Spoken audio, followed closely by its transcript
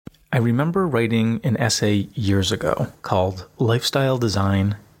I remember writing an essay years ago called Lifestyle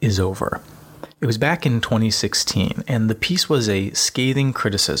Design is Over. It was back in 2016, and the piece was a scathing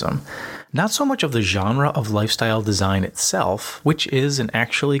criticism, not so much of the genre of lifestyle design itself, which is an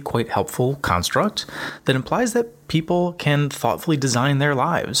actually quite helpful construct that implies that people can thoughtfully design their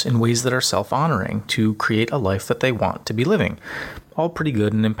lives in ways that are self-honoring to create a life that they want to be living. All pretty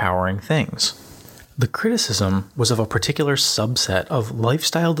good and empowering things. The criticism was of a particular subset of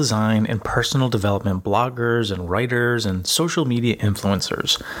lifestyle design and personal development bloggers and writers and social media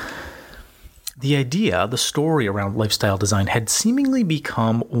influencers. The idea, the story around lifestyle design had seemingly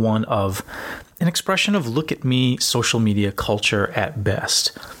become one of an expression of look at me social media culture at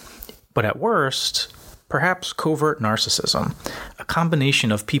best, but at worst, perhaps covert narcissism, a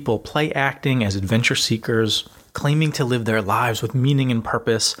combination of people play acting as adventure seekers, claiming to live their lives with meaning and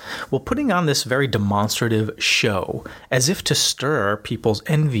purpose, while putting on this very demonstrative show, as if to stir people's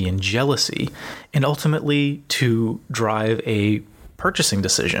envy and jealousy, and ultimately to drive a purchasing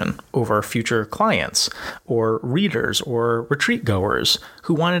decision over future clients or readers or retreat goers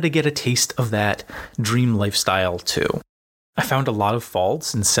who wanted to get a taste of that dream lifestyle too. I found a lot of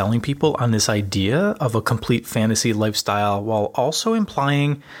faults in selling people on this idea of a complete fantasy lifestyle while also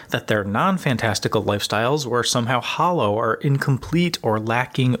implying that their non-fantastical lifestyles were somehow hollow or incomplete or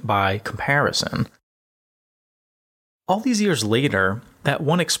lacking by comparison. All these years later, that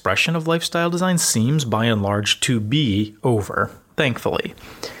one expression of lifestyle design seems by and large to be over, thankfully.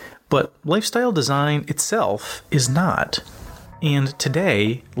 But lifestyle design itself is not. And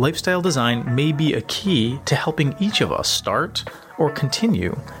today, lifestyle design may be a key to helping each of us start or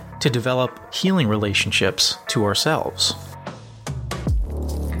continue to develop healing relationships to ourselves.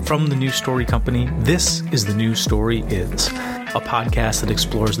 From the New Story Company, this is The New Story Is, a podcast that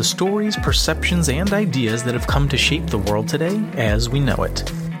explores the stories, perceptions, and ideas that have come to shape the world today as we know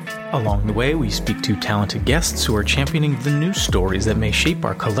it. Along the way, we speak to talented guests who are championing the new stories that may shape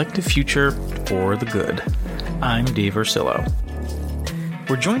our collective future for the good. I'm Dave Ursillo.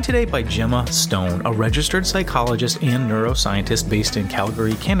 We're joined today by Gemma Stone, a registered psychologist and neuroscientist based in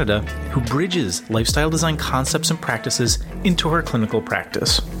Calgary, Canada, who bridges lifestyle design concepts and practices into her clinical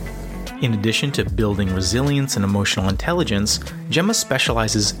practice. In addition to building resilience and emotional intelligence, Gemma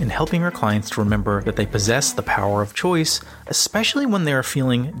specializes in helping her clients to remember that they possess the power of choice, especially when they are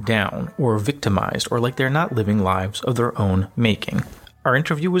feeling down or victimized or like they're not living lives of their own making. Our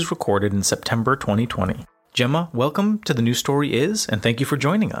interview was recorded in September 2020. Gemma, welcome to The New Story Is, and thank you for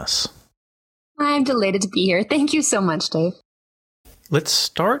joining us. I'm delighted to be here. Thank you so much, Dave. Let's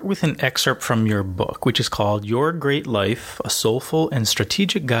start with an excerpt from your book, which is called Your Great Life, A Soulful and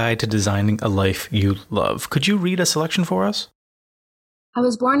Strategic Guide to Designing a Life You Love. Could you read a selection for us? I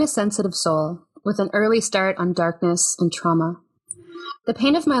was born a sensitive soul, with an early start on darkness and trauma. The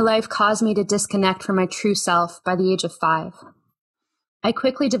pain of my life caused me to disconnect from my true self by the age of 5. I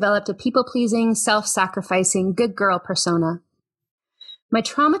quickly developed a people-pleasing, self-sacrificing, good girl persona. My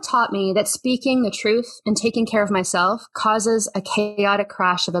trauma taught me that speaking the truth and taking care of myself causes a chaotic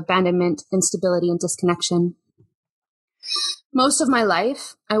crash of abandonment, instability, and disconnection. Most of my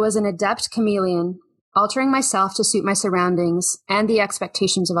life, I was an adept chameleon, altering myself to suit my surroundings and the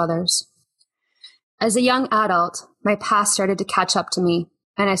expectations of others. As a young adult, my past started to catch up to me,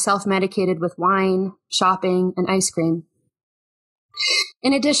 and I self-medicated with wine, shopping, and ice cream.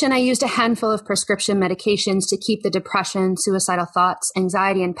 In addition, I used a handful of prescription medications to keep the depression, suicidal thoughts,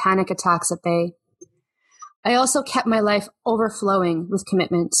 anxiety, and panic attacks at bay. I also kept my life overflowing with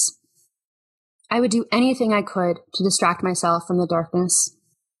commitments. I would do anything I could to distract myself from the darkness.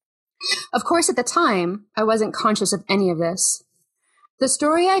 Of course, at the time, I wasn't conscious of any of this. The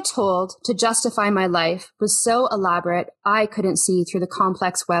story I told to justify my life was so elaborate, I couldn't see through the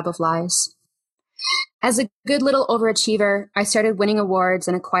complex web of lies. As a good little overachiever, I started winning awards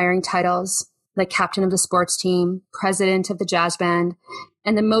and acquiring titles like captain of the sports team, president of the jazz band,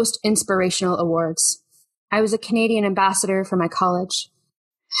 and the most inspirational awards. I was a Canadian ambassador for my college.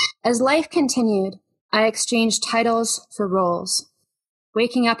 As life continued, I exchanged titles for roles,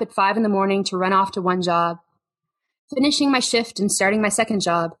 waking up at 5 a.m. to run off to one job, finishing my shift and starting my second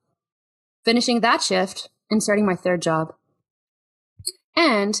job, finishing that shift and starting my third job.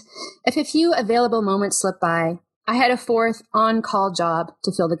 And if a few available moments slipped by, I had a fourth on-call job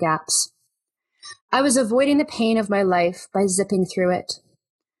to fill the gaps. I was avoiding the pain of my life by zipping through it.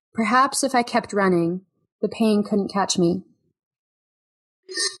 Perhaps if I kept running, the pain couldn't catch me.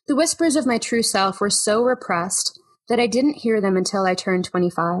 The whispers of my true self were so repressed that I didn't hear them until I turned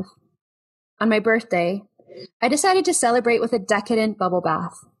 25. On my birthday, I decided to celebrate with a decadent bubble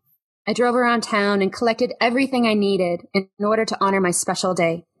bath. I drove around town and collected everything I needed in order to honor my special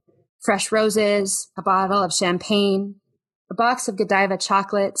day. fresh roses, a bottle of champagne, a box of Godiva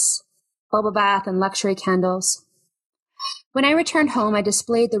chocolates, bubble bath, and luxury candles. When I returned home, I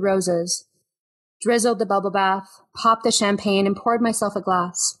displayed the roses, drizzled the bubble bath, popped the champagne, and poured myself a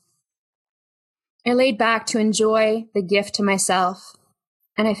glass. I laid back to enjoy the gift to myself,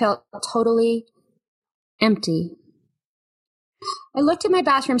 and I felt totally empty. I looked at my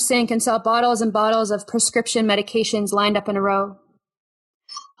bathroom sink and saw bottles and bottles of prescription medications lined up in a row.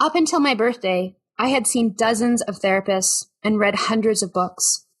 Up until my birthday, I had seen dozens of therapists and read hundreds of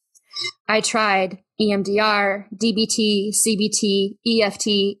books. I tried EMDR, DBT, CBT,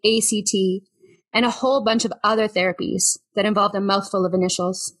 EFT, ACT, and a whole bunch of other therapies that involved a mouthful of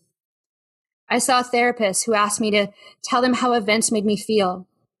initials. I saw therapists who asked me to tell them how events made me feel,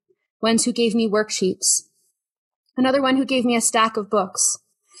 ones who gave me worksheets, another one who gave me a stack of books,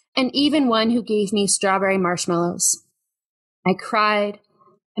 and even one who gave me strawberry marshmallows. I cried,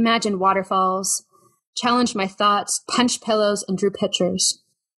 imagined waterfalls, challenged my thoughts, punched pillows, and drew pictures.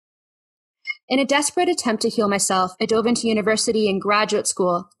 In a desperate attempt to heal myself, I dove into university and graduate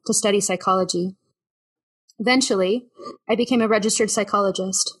school to study psychology. Eventually, I became a registered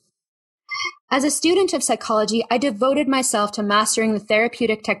psychologist. As a student of psychology, I devoted myself to mastering the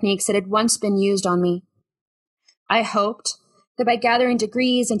therapeutic techniques that had once been used on me. I hoped that by gathering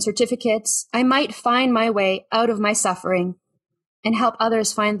degrees and certificates, I might find my way out of my suffering and help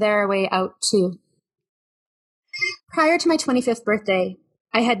others find their way out too. Prior to my 25th birthday,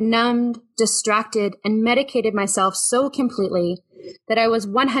 I had numbed, distracted, and medicated myself so completely that I was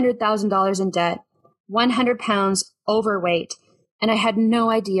 $100,000 in debt, 100 pounds overweight, and I had no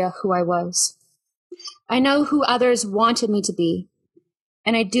idea who I was. I know who others wanted me to be,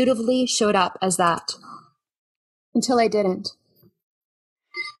 and I dutifully showed up as that. Until I didn't.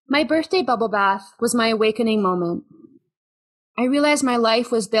 My birthday bubble bath was my awakening moment. I realized my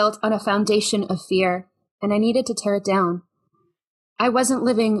life was built on a foundation of fear, and I needed to tear it down. I wasn't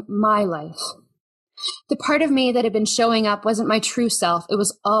living my life. The part of me that had been showing up wasn't my true self. It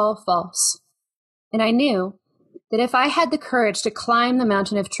was all false. And I knew that if I had the courage to climb the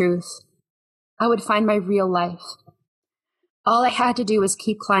mountain of truth, I would find my real life. All I had to do was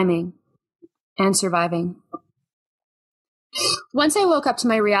keep climbing and surviving. Once I woke up to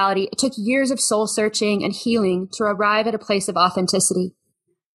my reality, it took years of soul searching and healing to arrive at a place of authenticity.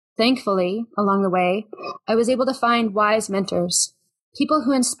 Thankfully, along the way, I was able to find wise mentors, people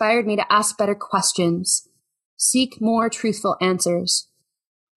who inspired me to ask better questions, seek more truthful answers,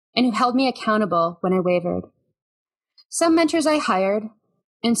 and who held me accountable when I wavered. Some mentors I hired,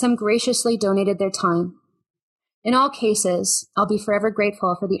 and some graciously donated their time. In all cases, I'll be forever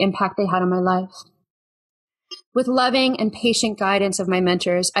grateful for the impact they had on my life. With loving and patient guidance of my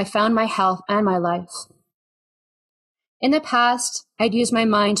mentors, I found my health and my life. In the past, I'd used my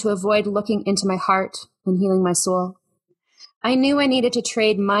mind to avoid looking into my heart and healing my soul. I knew I needed to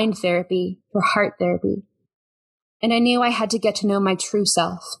trade mind therapy for heart therapy, and I knew I had to get to know my true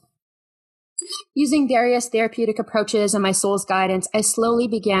self. Using various therapeutic approaches and my soul's guidance, I slowly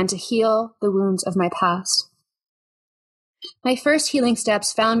began to heal the wounds of my past. My first healing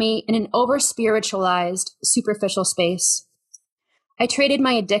steps found me in an over-spiritualized, superficial space. I traded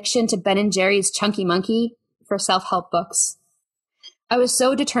my addiction to Ben & Jerry's Chunky Monkey for self-help books. I was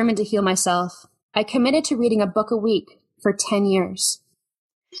so determined to heal myself, I committed to reading a book a week for 10 years.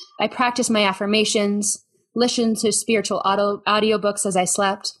 I practiced my affirmations, listened to spiritual audiobooks as I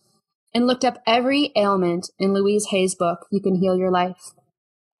slept, and looked up every ailment in Louise Hay's book, You Can Heal Your Life.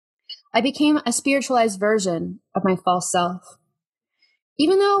 I became a spiritualized version of my false self.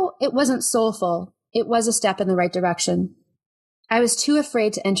 Even though it wasn't soulful, it was a step in the right direction. I was too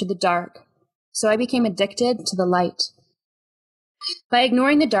afraid to enter the dark, so I became addicted to the light. By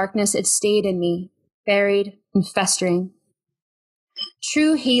ignoring the darkness, it stayed in me, buried and festering.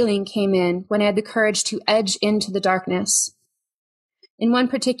 True healing came in when I had the courage to edge into the darkness. In one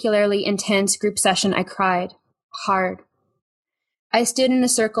particularly intense group session, I cried hard. I stood in a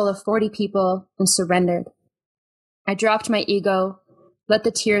circle of 40 people and surrendered. I dropped my ego, let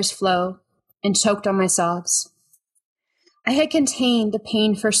the tears flow, and choked on my sobs. I had contained the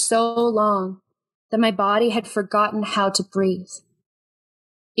pain for so long that my body had forgotten how to breathe.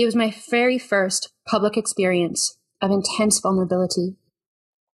 It was my very first public experience of intense vulnerability.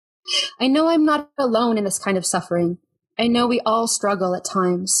 I know I'm not alone in this kind of suffering. I know we all struggle at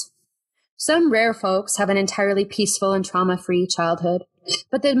times. Some rare folks have an entirely peaceful and trauma-free childhood,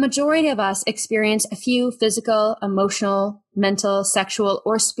 but the majority of us experience a few physical, emotional, mental, sexual,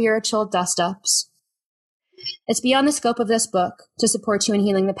 or spiritual dust-ups. It's beyond the scope of this book to support you in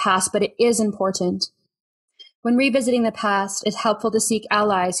healing the past, but it is important. When revisiting the past, it's helpful to seek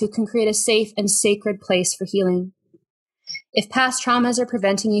allies who can create a safe and sacred place for healing. If past traumas are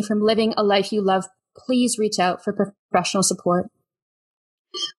preventing you from living a life you love, please reach out for professional support.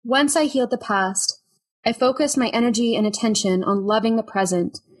 Once I healed the past, I focused my energy and attention on loving the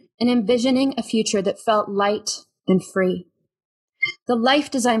present and envisioning a future that felt light and free. The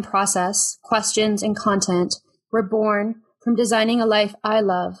life design process, questions, and content were born from designing a life I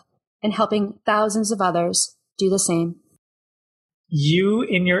love and helping thousands of others do the same. You,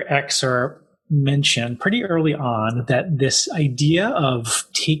 in your excerpt, mentioned pretty early on that this idea of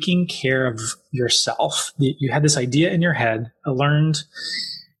taking care of yourself, you had this idea in your head, a learned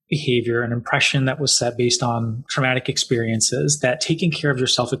behavior, an impression that was set based on traumatic experiences, that taking care of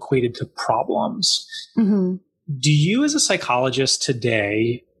yourself equated to problems. Mm-hmm. Do you, as a psychologist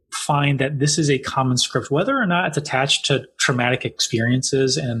today, find that this is a common script, whether or not it's attached to traumatic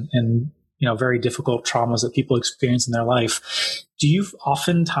experiences and very difficult traumas that people experience in their life? Do you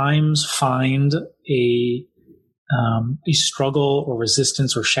oftentimes find a struggle or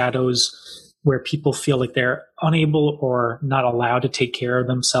resistance or shadows where people feel like they're unable or not allowed to take care of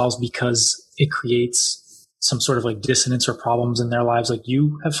themselves because it creates some sort of like dissonance or problems in their lives, like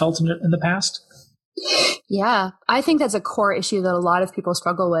you have felt in the past? Yeah, I think that's a core issue that a lot of people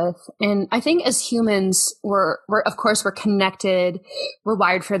struggle with. And I think as humans, we're of course, we're connected. We're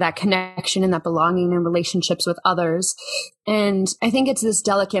wired for that connection and that belonging and relationships with others. And I think it's this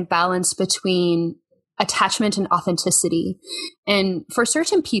delicate balance between attachment and authenticity. And for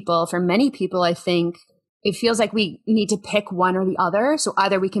certain people, for many people, I think it feels like we need to pick one or the other. So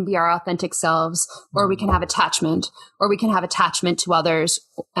either we can be our authentic selves, or we can have attachment, or we can have attachment to others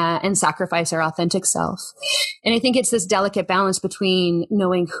and sacrifice our authentic self. And I think it's this delicate balance between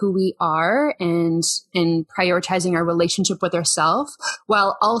knowing who we are and prioritizing our relationship with ourselves,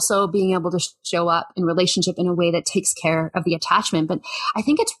 while also being able to show up in relationship in a way that takes care of the attachment. But I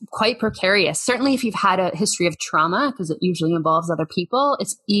think it's quite precarious. Certainly if you've had a history of trauma, because it usually involves other people,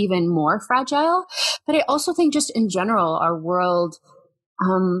 it's even more fragile. But I also think just in general, our world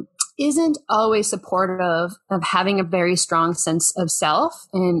isn't always supportive of having a very strong sense of self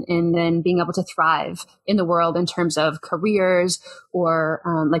and then being able to thrive in the world in terms of careers or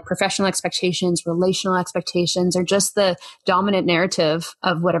like professional expectations, relational expectations, or just the dominant narrative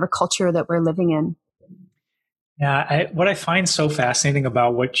of whatever culture that we're living in. Yeah, what I find so fascinating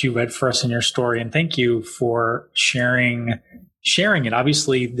about what you read for us in your story, and thank you for sharing it.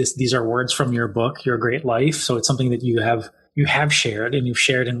 Obviously, these are words from your book, Your Great Life. So it's something that you have shared and you've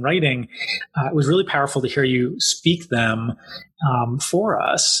shared in writing. It was really powerful to hear you speak them for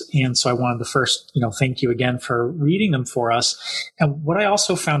us. And so I wanted to first, thank you again for reading them for us. And what I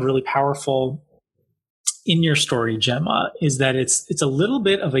also found really powerful in your story, Gemma, is that it's a little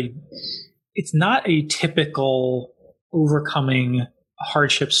bit of it's not a typical overcoming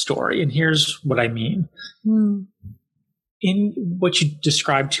hardship story. And here's what I mean. In what you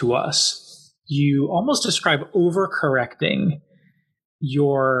described to us, you almost describe overcorrecting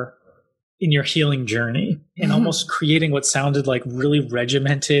in your healing journey and almost creating what sounded like really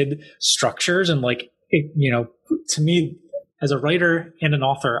regimented structures. And to me, as a writer and an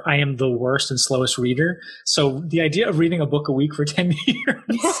author, I am the worst and slowest reader. So the idea of reading a book a week for 10 years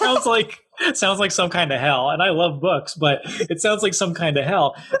sounds like some kind of hell. And I love books, but it sounds like some kind of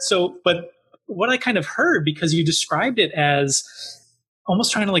hell. But what I kind of heard, because you described it as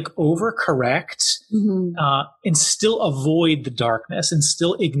almost trying to overcorrect and still avoid the darkness and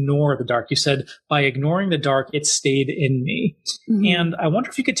still ignore the dark. You said, by ignoring the dark, it stayed in me. And I wonder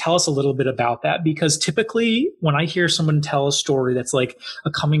if you could tell us a little bit about that, because typically when I hear someone tell a story that's like a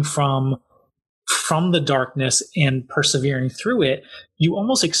coming from the darkness and persevering through it, you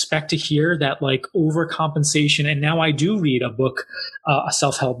almost expect to hear that overcompensation. And now I do read a book, a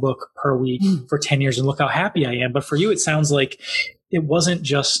self-help book per week for 10 years and look how happy I am. But for you, it sounds like it wasn't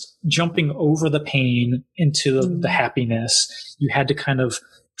just jumping over the pain into the happiness. You had to kind of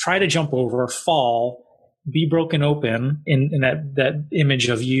try to jump over, fall, be broken open in that image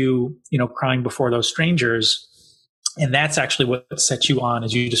of you, crying before those strangers. And that's actually what set you on,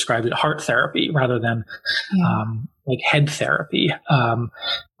 as you described it, heart therapy rather than head therapy,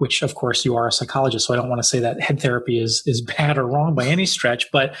 which of course you are a psychologist. So I don't want to say that head therapy is bad or wrong by any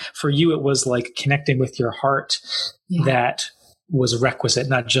stretch, but for you, it was like connecting with your heart that was requisite,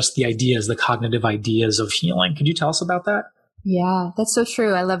 not just the ideas, the cognitive ideas of healing. Could you tell us about that? Yeah, that's so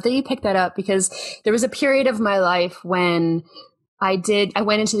true. I love that you picked that up, because there was a period of my life when I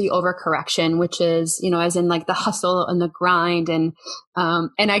went into the overcorrection, which is, as in the hustle and the grind. And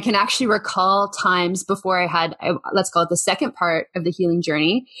I can actually recall times before I had, let's call it the second part of the healing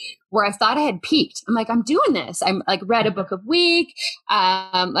journey, where I thought I had peaked. I'm like, I'm doing this. I'm like read a book a week.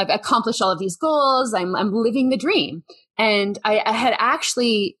 I've accomplished all of these goals. I'm living the dream. And I had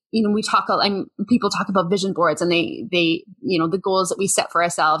actually, people talk about vision boards and they, the goals that we set for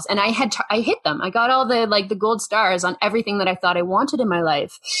ourselves. And I hit them. I got all the gold stars on everything that I thought I wanted in my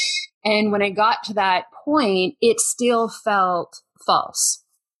life. And when I got to that point, it still felt false.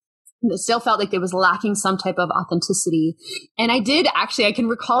 It still felt like there was lacking some type of authenticity. And I can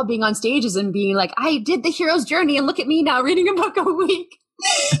recall being on stages and being like, I did the hero's journey and look at me now reading a book a week.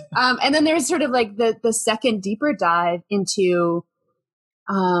 And then there's sort of like the second deeper dive into,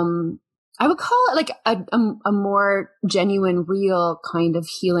 I would call it like a more genuine, real kind of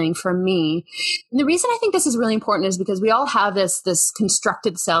healing for me. And the reason I think this is really important is because we all have this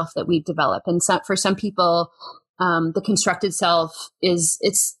constructed self that we develop. And for some people, the constructed self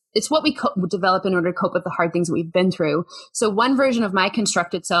it's what we develop in order to cope with the hard things that we've been through. So one version of my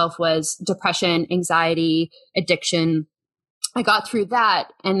constructed self was depression, anxiety, addiction. I got through that.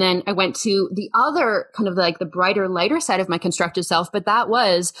 And then I went to the other kind of like the brighter, lighter side of my constructed self. But that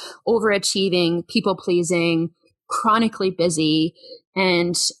was overachieving, people pleasing, chronically busy,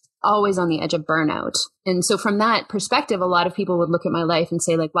 and always on the edge of burnout. And so from that perspective, a lot of people would look at my life and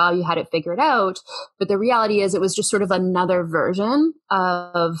say like, wow, you had it figured out. But the reality is it was just sort of another version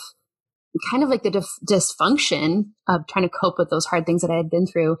of kind of like the dysfunction of trying to cope with those hard things that I had been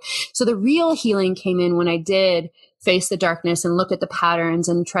through. So the real healing came in when I did face the darkness and look at the patterns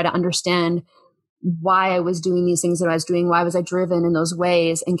and try to understand why I was doing these things that I was doing. Why was I driven in those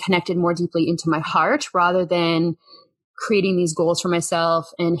ways, and connected more deeply into my heart rather than creating these goals for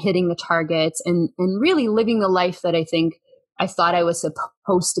myself and hitting the targets and really living the life that I think I thought I was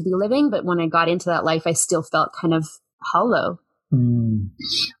supposed to be living. But when I got into that life, I still felt kind of hollow.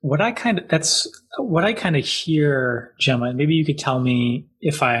 What I kind of hear, Gemma, and maybe you could tell me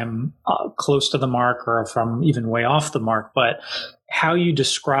if I'm close to the mark or if I'm even way off the mark, but how you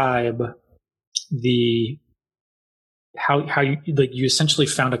describe how you essentially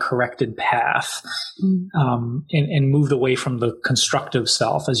found a corrected path, and moved away from the constructive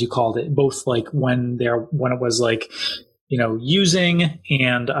self, as you called it, both like when it was like, using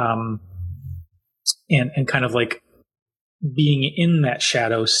and kind of like being in that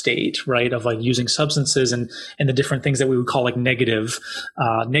shadow state, right? Of like using substances and the different things that we would call like negative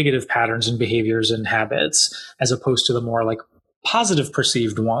patterns and behaviors and habits, as opposed to the more like positive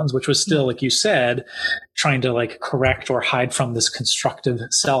perceived ones, which was still, like you said, trying to like correct or hide from this constructive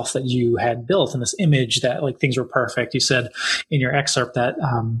self that you had built and this image that like things were perfect. You said in your excerpt that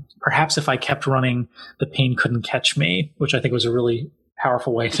perhaps if I kept running, the pain couldn't catch me, which I think was a really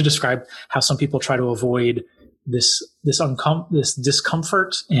powerful way to describe how some people try to avoid this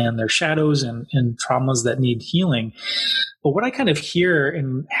discomfort and their shadows and traumas that need healing. But what I kind of hear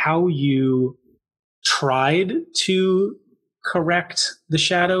in how you tried to correct the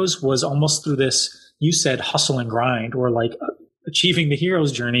shadows was almost through this, you said, hustle and grind, or like achieving the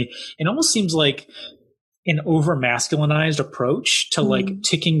hero's journey. It almost seems like an over masculinized approach to like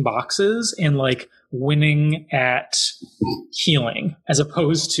ticking boxes and like winning at healing, as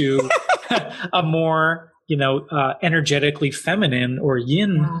opposed to a more energetically feminine or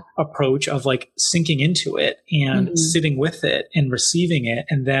yin approach of like sinking into it and sitting with it and receiving it,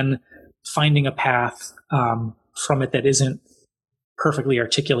 and then finding a path from it that isn't perfectly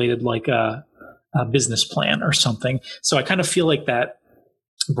articulated like a business plan or something. So I kind of feel like that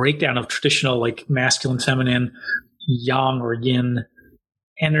breakdown of traditional like masculine, feminine, yang or yin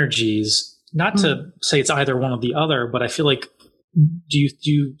energies, not to say it's either one or the other, but I feel like, do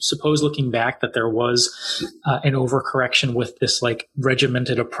you suppose, looking back, that there was an overcorrection with this like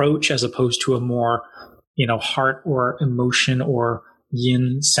regimented approach as opposed to a more, heart or emotion or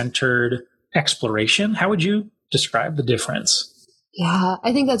yin centered exploration? How would you describe the difference? Yeah,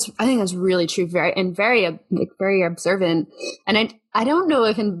 I think that's really true. Very observant. And I don't know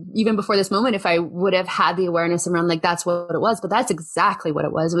if even before this moment, if I would have had the awareness around like, that's what it was, but that's exactly what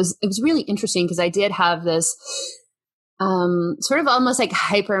it was. It was really interesting because I did have this sort of almost like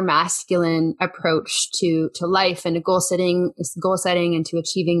hyper masculine approach to life and to goal setting and to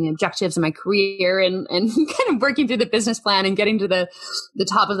achieving the objectives of my career and kind of working through the business plan and getting to the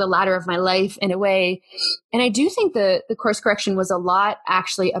top of the ladder of my life in a way. And I do think the course correction was a lot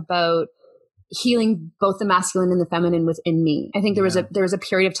actually about healing both the masculine and the feminine within me. I think there was a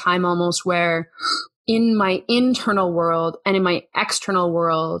period of time almost where in my internal world and in my external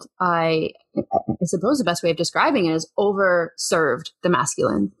world, I suppose the best way of describing it is overserved the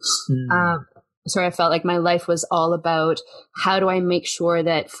masculine. I felt like my life was all about how do I make sure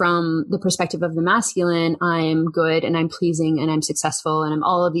that from the perspective of the masculine, I'm good and I'm pleasing and I'm successful and I'm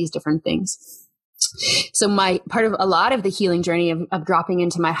all of these different things. So my part of a lot of the healing journey of dropping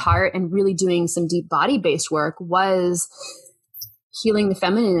into my heart and really doing some deep body-based work was healing the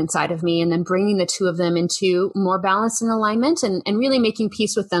feminine inside of me and then bringing the two of them into more balance and alignment and really making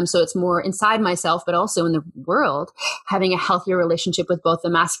peace with them. So it's more inside myself, but also in the world, having a healthier relationship with both the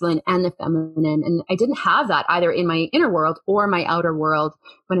masculine and the feminine. And I didn't have that either in my inner world or my outer world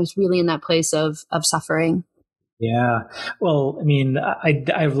when I was really in that place of suffering. Yeah. Well, I mean,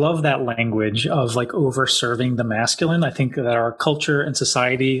 I love that language of like over serving the masculine. I think that our culture and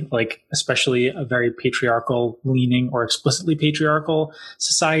society, like especially a very patriarchal leaning or explicitly patriarchal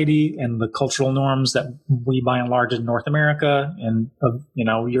society and the cultural norms that we by and large in North America and,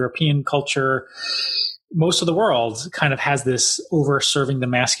 European culture, most of the world kind of has this over serving the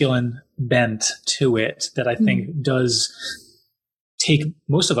masculine bent to it that I think does take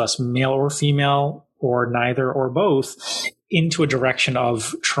most of us, male or female, or neither or both, into a direction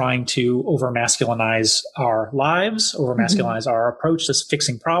of trying to over masculinize our lives, over masculinize our approach to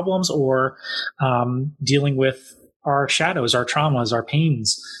fixing problems, or dealing with our shadows, our traumas, our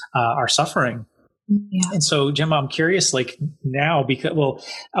pains, our suffering. Yeah. And so, Gemma, I'm curious, like now, because,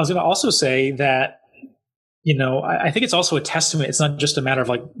 I was going to also say that, I think it's also a testament. It's not just a matter of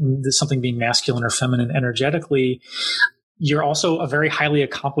like something being masculine or feminine energetically. You're also a very highly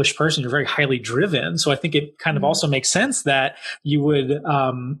accomplished person. You're very highly driven. So I think it kind of also makes sense that you would,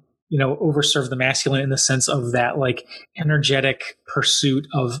 overserve the masculine in the sense of that like energetic pursuit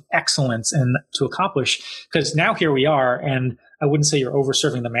of excellence and to accomplish. Because now here we are, and I wouldn't say you're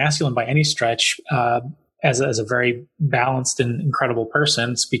overserving the masculine by any stretch, as a very balanced and incredible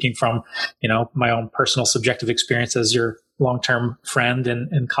person, speaking from, my own personal subjective experience as your long-term friend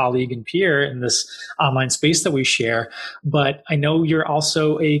and colleague and peer in this online space that we share. But I know you're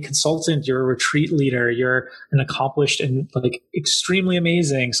also a consultant, you're a retreat leader, you're an accomplished and like extremely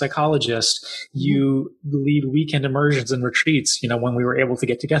amazing psychologist. You lead weekend immersions and retreats, when we were able to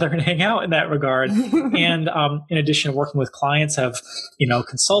get together and hang out in that regard. And in addition to working with clients, have,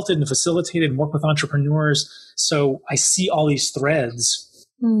 consulted and facilitated and worked with entrepreneurs. So I see all these threads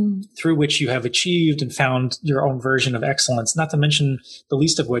through which you have achieved and found your own version of excellence, not to mention the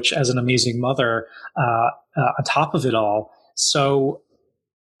least of which as an amazing mother on top of it all. So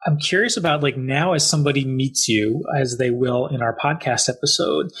I'm curious about like now as somebody meets you, as they will in our podcast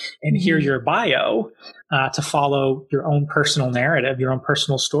episode, and hear your bio to follow your own personal narrative, your own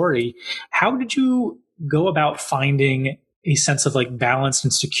personal story, how did you go about finding a sense of like balanced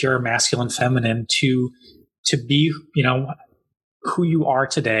and secure masculine feminine to be, who you are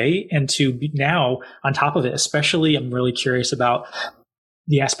today and to be now on top of it? Especially, I'm really curious about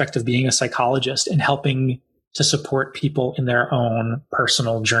the aspect of being a psychologist and helping to support people in their own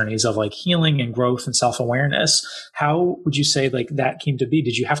personal journeys of like healing and growth and self-awareness. How would you say like that came to be?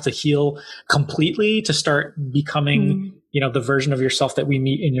 Did you have to heal completely to start becoming, the version of yourself that we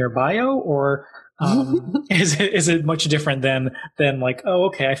meet in your bio? Or is it much different than like, oh,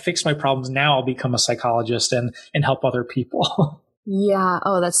 okay, I fixed my problems. Now I'll become a psychologist and help other people? Yeah.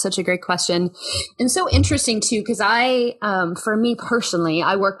 Oh, that's such a great question. And so interesting too, because for me personally,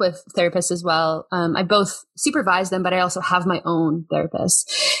 I work with therapists as well. I both supervise them, but I also have my own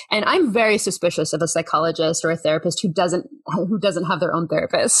therapist. And I'm very suspicious of a psychologist or a therapist who doesn't have their own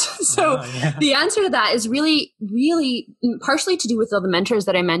therapist. So The answer to that is really, really partially to do with all the mentors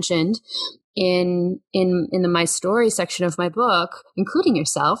that I mentioned in the My Story section of my book, including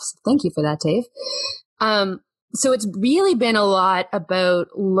yourself. So thank you for that, Dave. So it's really been a lot about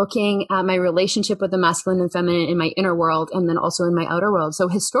looking at my relationship with the masculine and feminine in my inner world and then also in my outer world. So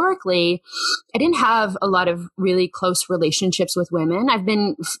historically, I didn't have a lot of really close relationships with women. I've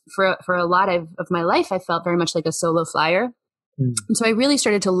been, for a lot of my life, I felt very much like a solo flyer. And so I really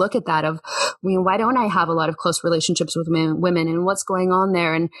started to look at that of, why don't I have a lot of close relationships with women and what's going on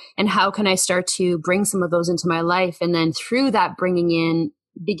there? And how can I start to bring some of those into my life? And then through that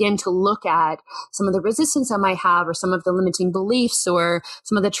begin to look at some of the resistance I might have or some of the limiting beliefs or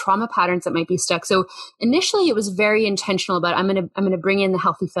some of the trauma patterns that might be stuck. So initially it was very intentional about I'm going to bring in the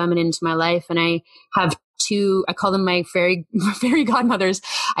healthy feminine into my life. And I have I call them my fairy godmothers.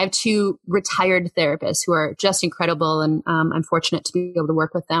 I have two retired therapists who are just incredible. And I'm fortunate to be able to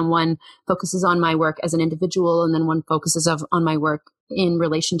work with them. One focuses on my work as an individual, and then one focuses on my work in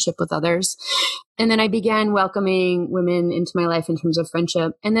relationship with others. And then I began welcoming women into my life in terms of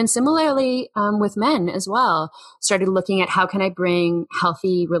friendship. And then similarly with men as well, started looking at how can I bring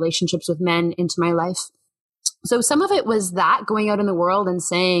healthy relationships with men into my life. So some of it was that, going out in the world and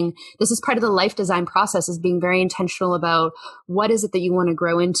saying, this is part of the life design process, is being very intentional about what is it that you want to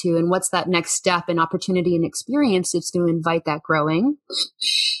grow into and what's that next step and opportunity and experience that's going to invite that growing.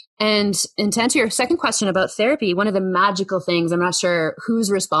 And to answer your second question about therapy, one of the magical things, I'm not sure who's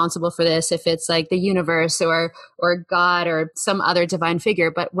responsible for this, if it's like the universe or God or some other divine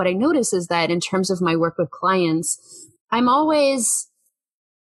figure, but what I notice is that in terms of my work with clients, I'm always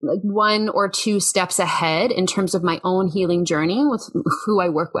like 1 or 2 steps ahead in terms of my own healing journey with who I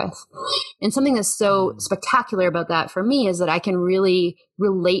work with. And something that's so spectacular about that for me is that I can really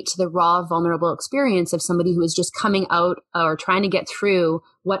relate to the raw, vulnerable experience of somebody who is just coming out or trying to get through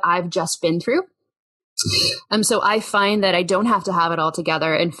what I've just been through. So I find that I don't have to have it all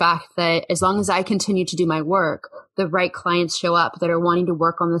together. In fact, that as long as I continue to do my work, the right clients show up that are wanting to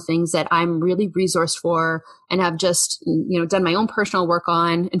work on the things that I'm really resourced for and have just, done my own personal work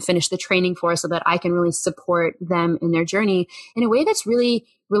on and finished the training for, so that I can really support them in their journey in a way that's really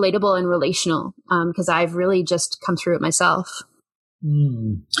relatable and relational, because I've really just come through it myself.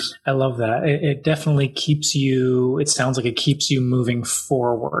 I love that. It definitely keeps you, it sounds like it keeps you moving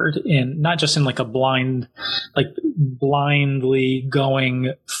forward, in not just in like a blindly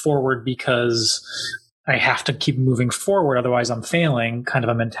going forward because I have to keep moving forward, otherwise I'm failing kind of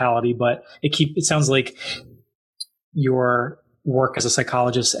a mentality, but it sounds like your work as a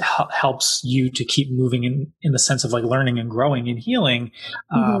psychologist helps you to keep moving in the sense of like learning and growing and healing,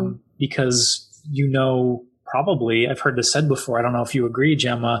 because probably, I've heard this said before, I don't know if you agree,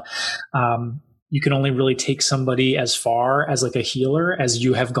 Gemma, you can only really take somebody as far as like a healer as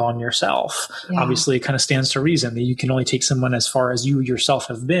you have gone yourself. Yeah. Obviously, it kind of stands to reason that you can only take someone as far as you yourself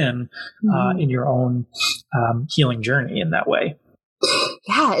have been in your own healing journey in that way.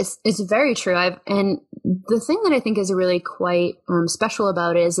 Yeah, it's very true. And the thing that I think is really quite special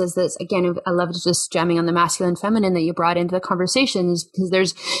about it is this, again, I love just jamming on the masculine feminine that you brought into the conversations, because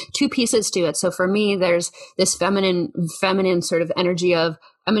there's 2 pieces to it. So for me, there's this feminine sort of energy of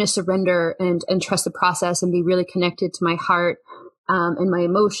I'm going to surrender and trust the process and be really connected to my heart and my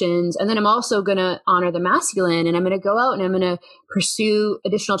emotions. And then I'm also going to honor the masculine, and I'm going to go out and I'm going to pursue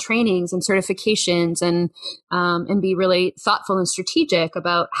additional trainings and certifications and be really thoughtful and strategic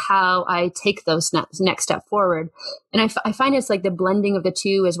about how I take those next step forward. And I find it's like the blending of the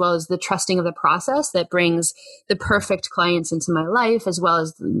 2, as well as the trusting of the process, that brings the perfect clients into my life, as well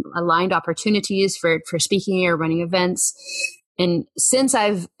as aligned opportunities for speaking or running events. And since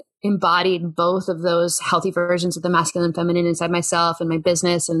I've embodied both of those healthy versions of the masculine and feminine inside myself and my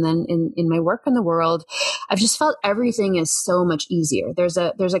business, and then in my work in the world, I've just felt everything is so much easier. There's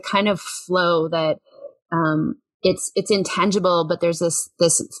a kind of flow that it's intangible, but there's this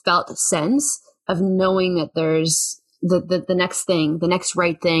felt sense of knowing that there's the next thing, the next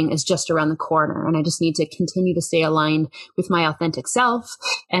right thing is just around the corner. And I just need to continue to stay aligned with my authentic self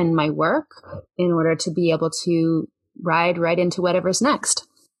and my work in order to be able to ride right into whatever's next.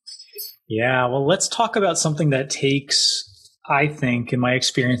 Yeah, well, let's talk about something that takes, I think, in my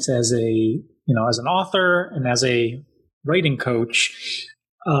experience as as an author and as a writing coach,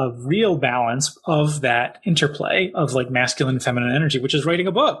 a real balance of that interplay of like masculine and feminine energy, which is writing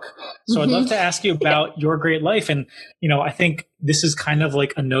a book. So I'd love to ask you about Your Great Life. And, I think this is kind of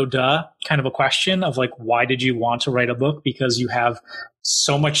like a no-duh kind of a question of like, why did you want to write a book? Because you have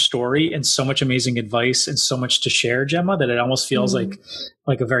so much story and so much amazing advice and so much to share, Gemma, that it almost feels like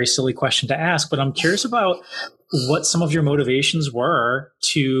a very silly question to ask. But I'm curious about what some of your motivations were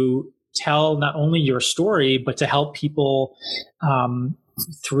to tell not only your story, but to help people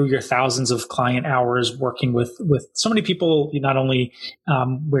through your thousands of client hours working with so many people, not only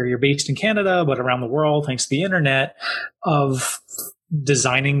where you're based in Canada, but around the world, thanks to the internet, of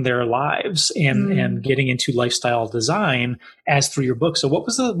designing their lives and getting into lifestyle design as through your book. So what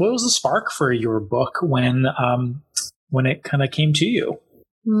was the spark for your book when it kind of came to you?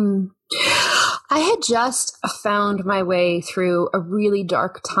 I had just found my way through a really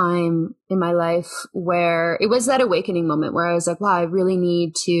dark time in my life where it was that awakening moment where I was like, wow, I really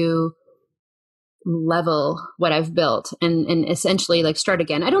need to level what I've built and essentially like start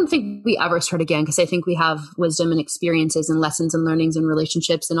again. I don't think we ever start again, because I think we have wisdom and experiences and lessons and learnings and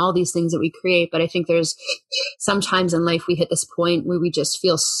relationships and all these things that we create. But I think there's sometimes in life we hit this point where we just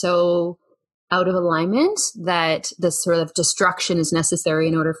feel so out of alignment that this sort of destruction is necessary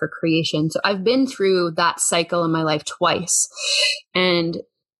in order for creation. So I've been through that cycle in my life twice. And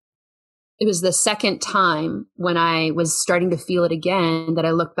it was the second time when I was starting to feel it again that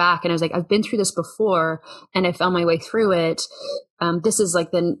I looked back and I was like, I've been through this before and I found my way through it. this is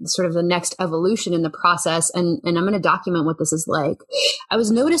like the sort of the next evolution in the process. And I'm going to document what this is like. I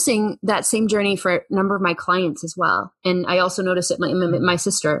was noticing that same journey for a number of my clients as well. And I also noticed it my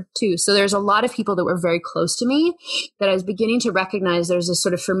sister too. So there's a lot of people that were very close to me that I was beginning to recognize there's a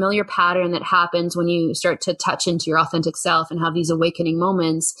sort of familiar pattern that happens when you start to touch into your authentic self and have these awakening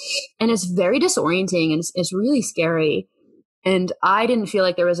moments. And it's very disorienting and it's really scary. And I didn't feel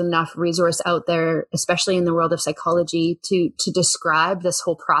like there was enough resource out there, especially in the world of psychology, to describe this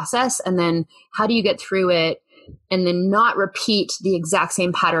whole process. And then how do you get through it and then not repeat the exact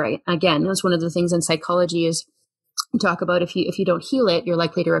same pattern again? That's one of the things in psychology is talk about if you don't heal it, you're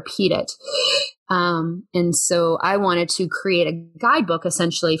likely to repeat it. And so I wanted to create a guidebook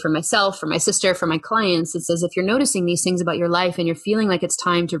essentially for myself, for my sister, for my clients. It says, if you're noticing these things about your life and you're feeling like it's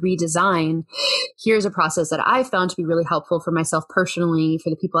time to redesign, here's a process that I found to be really helpful for myself personally, for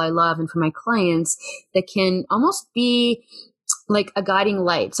the people I love, and for my clients that can almost be like a guiding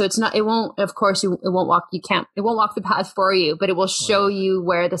light. So it won't walk the path for you, but it will show you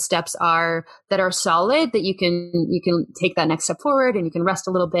where the steps are that are solid, that you can take that next step forward and you can rest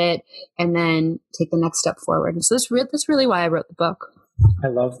a little bit and then take the next step forward. And so that's really why I wrote the book. I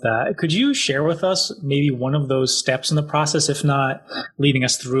love that. Could you share with us maybe one of those steps in the process, if not leading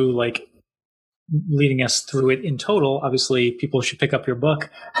us through it in total? Obviously, people should pick up your book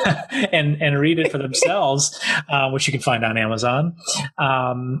and read it for themselves, which you can find on Amazon.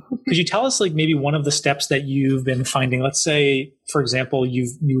 Could you tell us maybe one of the steps that you've been finding? Let's say, for example,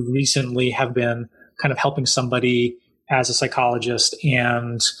 you recently have been kind of helping somebody as a psychologist,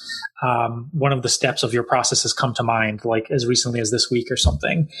 and one of the steps of your process has come to mind, like as recently as this week or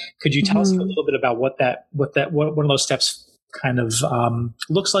something. Could you tell us a little bit about what one of those steps kind of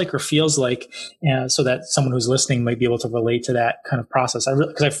looks like or feels like, so that someone who's listening might be able to relate to that kind of process?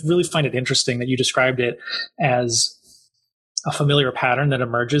 Because I really find it interesting that you described it as a familiar pattern that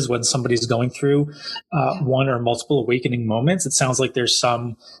emerges when somebody's going through one or multiple awakening moments. It sounds like there's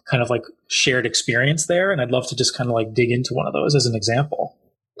some kind of like shared experience there, and I'd love to just kind of like dig into one of those as an example.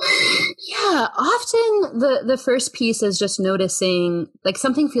 Yeah, often the first piece is just noticing like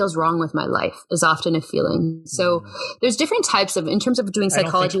something feels wrong with my life is often a feeling. So there's different types in terms of doing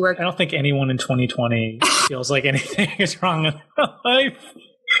psychology work. I don't think anyone in 2020 feels like anything is wrong with their life.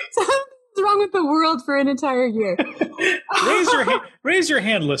 Something's wrong with the world for an entire year. Raise your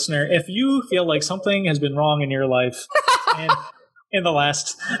hand, listener, if you feel like something has been wrong in your life in the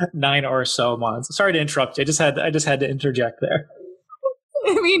last 9 or so months. Sorry to interrupt you. I just had to interject there.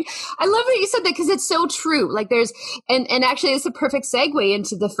 I mean, I love that you said that because it's so true. Like and actually it's a perfect segue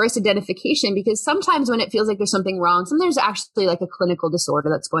into the first identification, because sometimes when it feels like there's something wrong, sometimes there's actually like a clinical disorder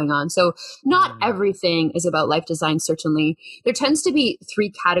that's going on. So not everything is about life design, certainly. There tends to be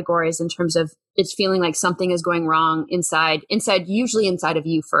 3 categories in terms of it's feeling like something is going wrong usually inside of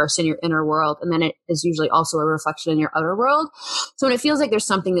you first in your inner world. And then it is usually also a reflection in your outer world. So when it feels like there's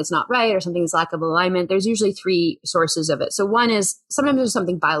something that's not right or something that's lack of alignment, there's usually 3 sources of it. So one is sometimes there's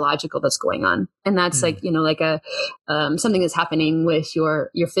something biological that's going on. And that's like something that's happening with your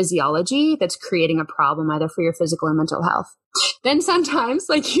physiology that's creating a problem either for your physical or mental health. Then sometimes,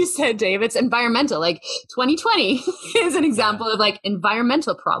 like you said, Dave, it's environmental. Like 2020 is an example of like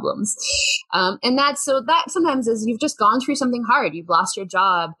environmental problems. And that sometimes is you've just gone through something hard. You've lost your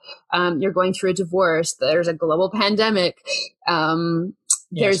job. You're going through a divorce. There's a global pandemic.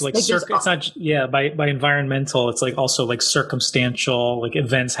 It's not by environmental, it's like also like circumstantial, like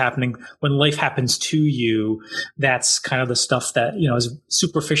events happening when life happens to you. That's kind of the stuff that, is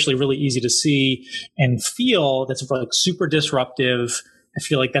superficially really easy to see and feel. That's like super disruptive. I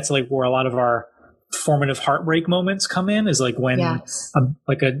feel like that's like where a lot of our formative heartbreak moments come in, is like when a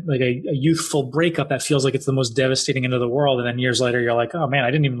youthful breakup that feels like it's the most devastating end of the world, and then years later you're like, oh man, I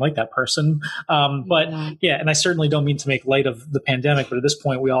didn't even like that person. And I certainly don't mean to make light of the pandemic, but at this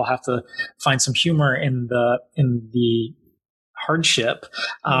point we all have to find some humor in the hardship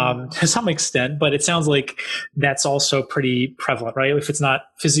to some extent. But it sounds like that's also pretty prevalent, right? If it's not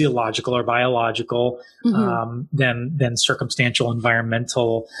physiological or biological, then circumstantial,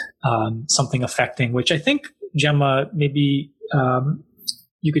 environmental, something affecting, which I think, Gemma, maybe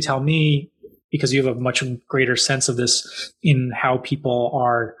you could tell me, because you have a much greater sense of this in how people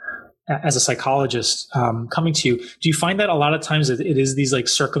are, as a psychologist, coming to you. Do you find that a lot of times it is these like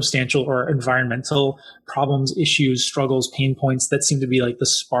circumstantial or environmental problems, issues, struggles, pain points that seem to be like the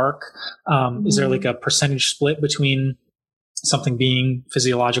spark? Is there like a percentage split between something being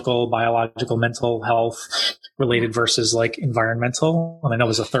physiological, biological, mental health related versus like environmental? And I know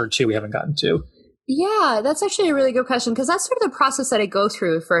there's a third too we haven't gotten to. Yeah, that's actually a really good question, because that's sort of the process that I go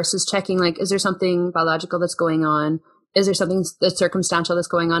through first, is checking like, is there something biological that's going on? is there something that's circumstantial that's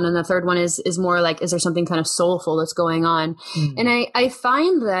going on? And the third one is more like, is there something kind of soulful that's going on? And I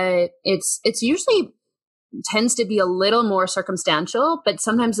find that it's usually tends to be a little more circumstantial, but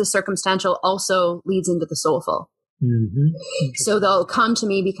sometimes the circumstantial also leads into the soulful. So they'll come to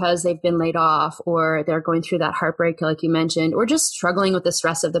me because they've been laid off, or they're going through that heartbreak, like you mentioned, or just struggling with the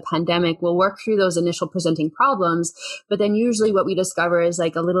stress of the pandemic. We'll work through those initial presenting problems, but then usually what we discover is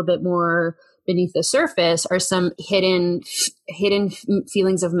like a little bit more beneath the surface are some hidden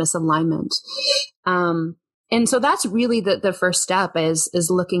feelings of misalignment. And so that's really the first step is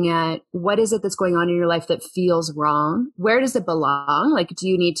looking at what is it that's going on in your life that feels wrong? Where does it belong? Like, do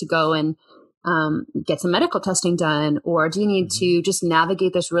you need to go and get some medical testing done? Or do you need to just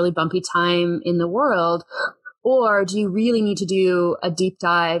navigate this really bumpy time in the world? Or do you really need to do a deep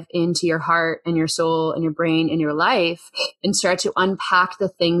dive into your heart and your soul and your brain and your life and start to unpack the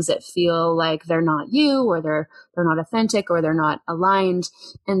things that feel like they're not you, or they're not authentic, or they're not aligned?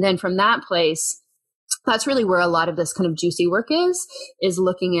 And then from that place, that's really where a lot of this kind of juicy work is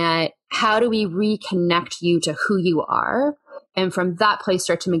looking at how do we reconnect you to who you are? And from that place,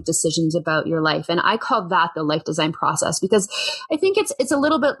 start to make decisions about your life. And I call that the life design process, because I think it's a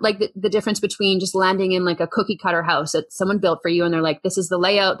little bit like the difference between just landing in like a cookie cutter house that someone built for you. And they're like, this is the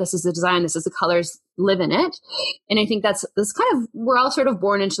layout, this is the design, this is the colors, live in it. And I think that's kind of, we're all sort of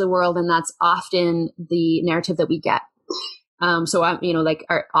born into the world. And that's often the narrative that we get. So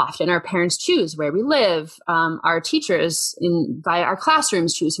often our parents choose where we live. Our teachers via our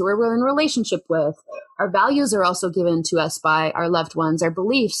classrooms choose who we're in relationship with. Our values are also given to us by our loved ones. Our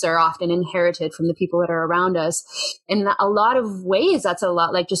beliefs are often inherited from the people that are around us. In a lot of ways, that's a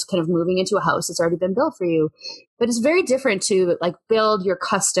lot like just kind of moving into a house that's already been built for you. But it's very different to like build your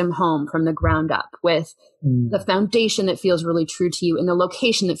custom home from the ground up with the foundation that feels really true to you, and the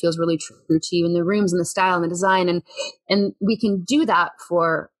location that feels really true to you, and the rooms and the style and the design. And we can do that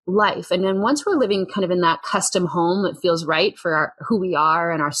for life. And then once we're living kind of in that custom home that feels right for who we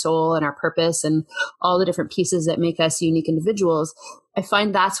are and our soul and our purpose and all the different pieces that make us unique individuals, I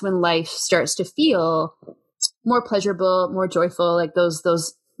find that's when life starts to feel more pleasurable, more joyful, like those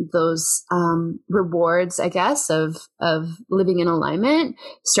rewards, I guess, of living in alignment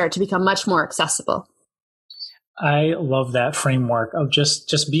start to become much more accessible. I love that framework of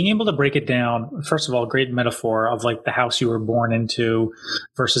just being able to break it down. First of all, great metaphor of like the house you were born into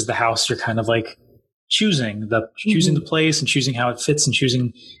versus the house you're kind of like choosing the place and choosing how it fits and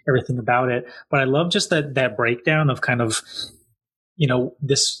choosing everything about it. But I love just that breakdown of kind of,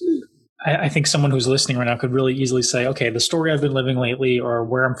 this. I think someone who's listening right now could really easily say, okay, the story I've been living lately, or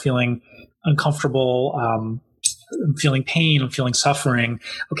where I'm feeling uncomfortable, I'm feeling pain, I'm feeling suffering.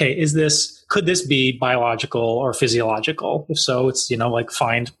 Okay, could this be biological or physiological? If so, it's, like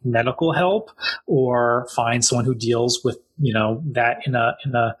find medical help or find someone who deals with, that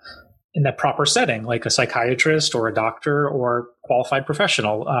in that proper setting, like a psychiatrist or a doctor or qualified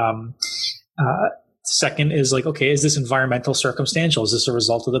professional. Second is like, okay, is this environmental circumstantial? Is this a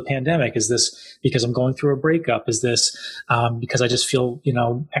result of the pandemic? Is this because I'm going through a breakup? Is this because I just feel,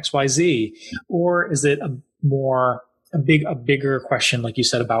 XYZ? Or is it a bigger question, like you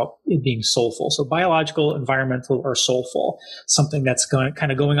said, about it being soulful? So biological, environmental, or soulful, something that's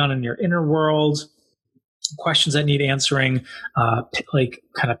going on in your inner world, questions that need answering, like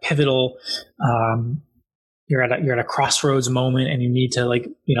kind of pivotal, you're at a crossroads moment and you need to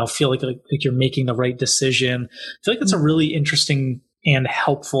feel like you're making the right decision. I feel like that's a really interesting and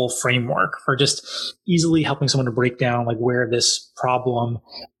helpful framework for just easily helping someone to break down like where this problem,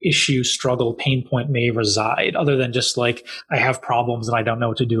 issue, struggle, pain point may reside, other than just like, I have problems and I don't know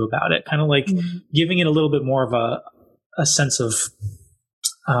what to do about it. Kind of like giving it a little bit more of a sense of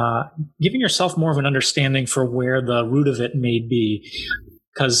giving yourself more of an understanding for where the root of it may be.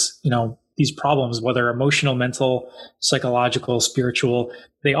 Because, these problems, whether emotional, mental, psychological, spiritual,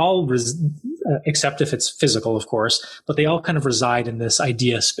 they all, except if it's physical, of course, but they all kind of reside in this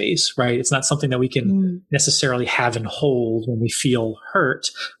idea space, right? It's not something that we can necessarily have and hold when we feel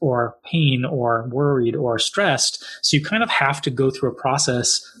hurt or pain or worried or stressed. So you kind of have to go through a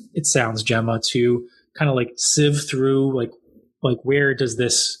process, it sounds, Gemma, to kind of like sieve through like where does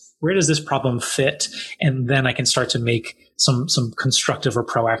this problem fit? And then I can start to make some constructive or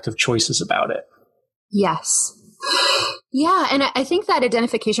proactive choices about it. Yes. Yeah. And I think that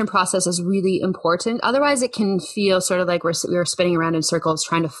identification process is really important. Otherwise, it can feel sort of like we're spinning around in circles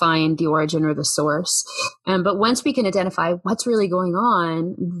trying to find the origin or the source. But once we can identify what's really going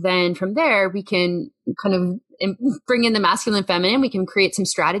on, then from there, we can kind of bring in the masculine and feminine, we can create some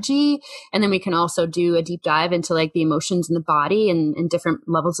strategy. And then we can also do a deep dive into like the emotions in the body and different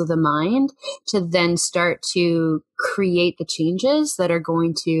levels of the mind to then start to create the changes that are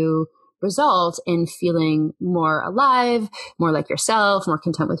going to result in feeling more alive, more like yourself, more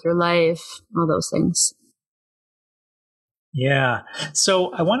content with your life, all those things. Yeah.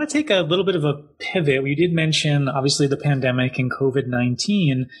 So I want to take a little bit of a pivot. You did mention, obviously, the pandemic and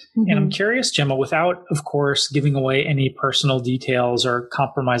COVID-19. And I'm curious, Gemma, without, of course, giving away any personal details or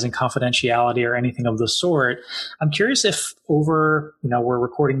compromising confidentiality or anything of the sort, I'm curious if we're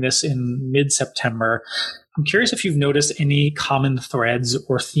recording this in mid-September, I'm curious if you've noticed any common threads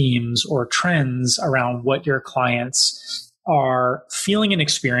or themes or trends around what your clients are feeling and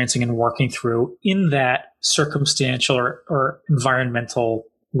experiencing and working through in that circumstantial or environmental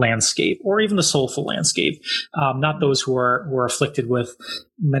landscape, or even the soulful landscape. Not those who are afflicted with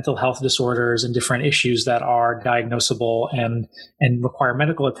mental health disorders and different issues that are diagnosable and require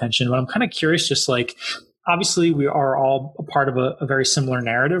medical attention. But I'm kind of curious, just like, obviously, we are all a part of a very similar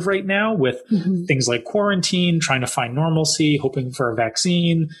narrative right now with things like quarantine, trying to find normalcy, hoping for a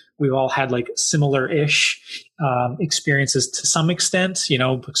vaccine. We've all had like similar-ish experiences to some extent,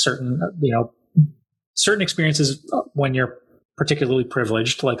 certain experiences when you're particularly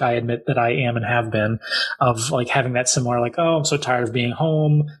privileged, like I admit that I am and have been, of like having that similar, like, oh, I'm so tired of being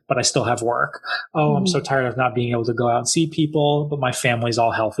home, but I still have work. Oh, I'm so tired of not being able to go out and see people, but my family's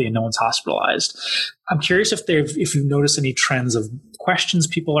all healthy and no one's hospitalized. I'm curious if you've noticed any trends of questions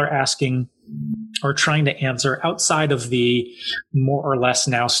people are asking or trying to answer outside of the more or less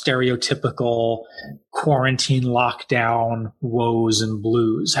now stereotypical quarantine lockdown woes and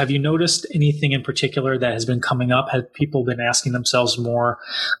blues. Have you noticed anything in particular that has been coming up? Have people been asking themselves more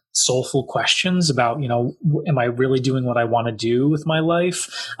soulful questions about, am I really doing what I want to do with my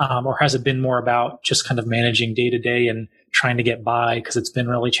life? Or has it been more about just kind of managing day to day and trying to get by because it's been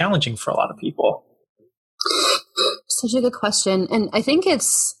really challenging for a lot of people? Such a good question. And I think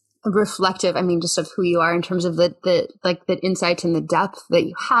it's reflective, just of who you are in terms of the insight and the depth that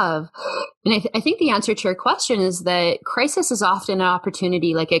you have. And I think the answer to your question is that crisis is often an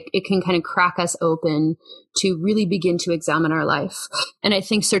opportunity, like it can kind of crack us open to really begin to examine our life. And I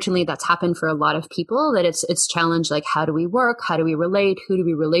think certainly that's happened for a lot of people, that it's challenged, like, how do we work? How do we relate? Who do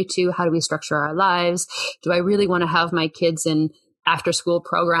we relate to? How do we structure our lives? Do I really want to have my kids in after school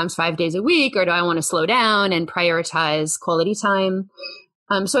programs 5 days a week, or do I want to slow down and prioritize quality time?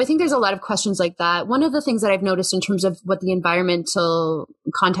 So I think there's a lot of questions like that. One of the things that I've noticed in terms of what the environmental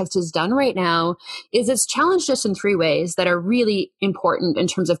context has done right now is it's challenged us in 3 ways that are really important in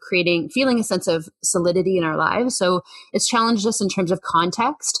terms of feeling a sense of solidity in our lives. So it's challenged us in terms of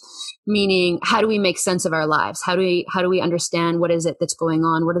context, meaning how do we make sense of our lives? How do we understand what is it that's going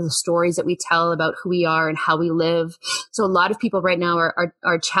on? What are the stories that we tell about who we are and how we live? So a lot of people right now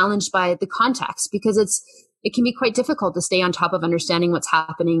are challenged by the context, because it can be quite difficult to stay on top of understanding what's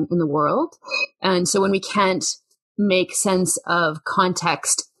happening in the world. And so when we can't make sense of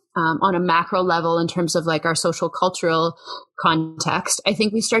context on a macro level in terms of like our social cultural context, I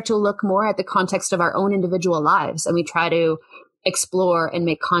think we start to look more at the context of our own individual lives, and we try to explore and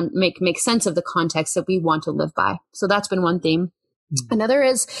make sense of the context that we want to live by. So that's been one theme. Another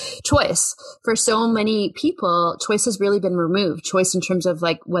is choice. For so many people, choice has really been removed. Choice in terms of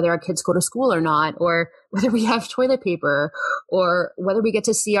like whether our kids go to school or not, or whether we have toilet paper, or whether we get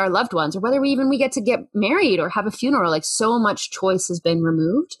to see our loved ones, or whether we get to get married or have a funeral. Like, so much choice has been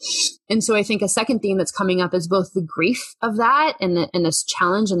removed. And so I think a second theme that's coming up is both the grief of that and this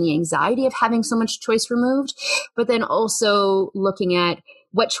challenge and the anxiety of having so much choice removed, but then also looking at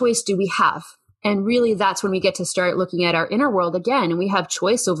what choice do we have? And really, that's when we get to start looking at our inner world again. And we have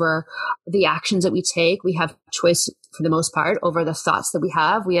choice over the actions that we take. We have choice, for the most part, over the thoughts that we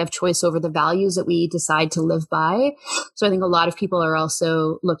have. We have choice over the values that we decide to live by. So I think a lot of people are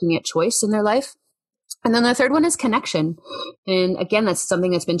also looking at choice in their life. And then the third one is connection. And again, that's something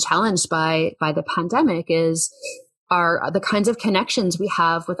that's been challenged by the pandemic, is are the kinds of connections we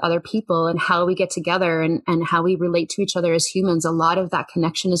have with other people and how we get together and how we relate to each other as humans. A lot of that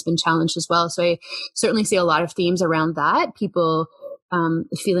connection has been challenged as well. So I certainly see a lot of themes around that. People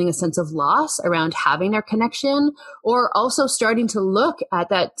feeling a sense of loss around having their connection, or also starting to look at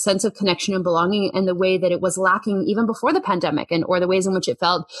that sense of connection and belonging and the way that it was lacking even before the pandemic, or the ways in which it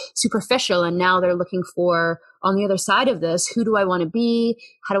felt superficial. And now they're looking for, on the other side of this, who do I want to be?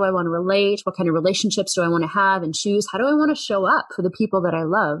 How do I want to relate? What kind of relationships do I want to have and choose? How do I want to show up for the people that I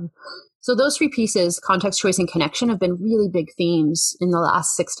love? So those 3 pieces, context, choice, and connection, have been really big themes in the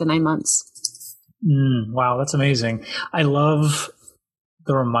last 6 to 9 months. Wow, that's amazing. I love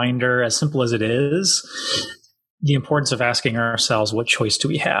the reminder, as simple as it is, the importance of asking ourselves, what choice do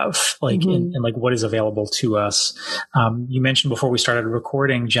we have? Like, and like, what is available to us? You mentioned before we started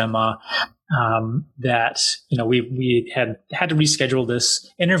recording, Gemma, that, we had to reschedule this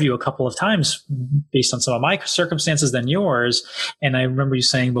interview a couple of times based on some of my circumstances than yours. And I remember you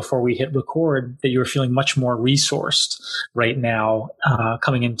saying before we hit record that you were feeling much more resourced right now,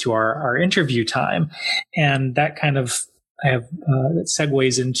 coming into our interview time. And that kind of, that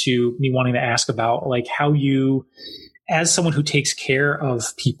segues into me wanting to ask about like how you, as someone who takes care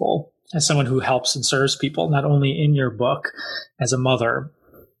of people, as someone who helps and serves people, not only in your book as a mother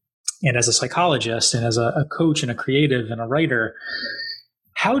and as a psychologist and as a coach and a creative and a writer,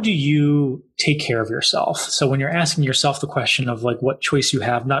 how do you take care of yourself? So when you're asking yourself the question of like what choice you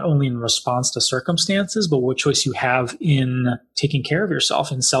have, not only in response to circumstances, but what choice you have in taking care of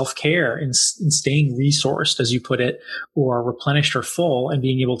yourself, in self-care, in staying resourced, as you put it, or replenished or full, and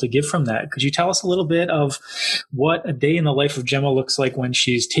being able to give from that. Could you tell us a little bit of what a day in the life of Gemma looks like when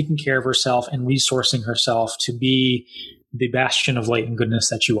she's taking care of herself and resourcing herself to be the bastion of light and goodness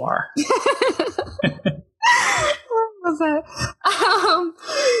that you are?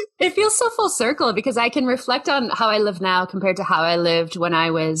 It feels so full circle because I can reflect on how I live now compared to how I lived when I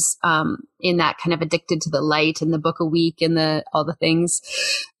was in that kind of addicted to the light and the book a week and all the things.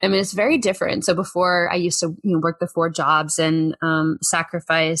 I mean, it's very different. So before I used to work the 4 jobs and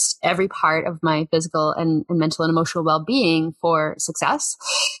sacrificed every part of my physical and mental and emotional well-being for success.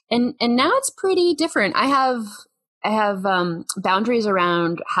 And now it's pretty different. I have boundaries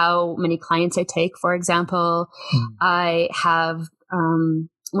around how many clients I take, for example. I have,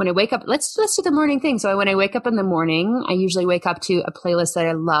 when I wake up, let's do the morning thing. So when I wake up in the morning, I usually wake up to a playlist that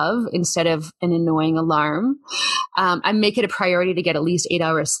I love instead of an annoying alarm. I make it a priority to get at least 8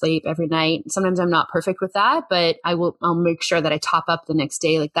 hours sleep every night. Sometimes I'm not perfect with that, but I'll make sure that I top up the next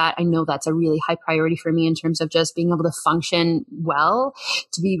day like that. I know that's a really high priority for me in terms of just being able to function well,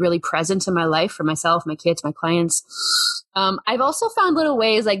 to be really present in my life for myself, my kids, my clients. I've also found little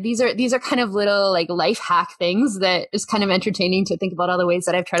ways, like these are kind of little like life hack things that is kind of entertaining to think about all the ways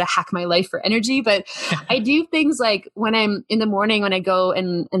that I've tried to hack my life for energy. But I do things like when I'm in the morning, when I go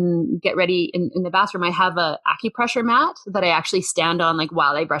and get ready in the bathroom, I have a acupressure mat that I actually stand on like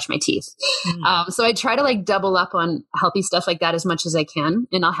while I brush my teeth. So I try to like double up on healthy stuff like that as much as I can.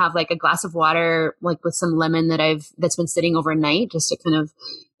 And I'll have like a glass of water, like with some lemon that's been sitting overnight just to kind of,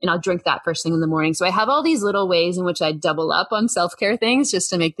 and I'll drink that first thing in the morning. So I have all these little ways in which I double up on self-care things just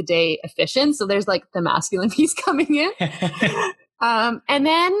to make the day efficient. So there's like the masculine piece coming in. And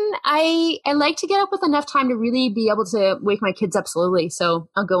then I like to get up with enough time to really be able to wake my kids up slowly. So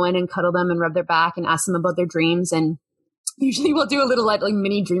I'll go in and cuddle them and rub their back and ask them about their dreams. And usually we'll do a little like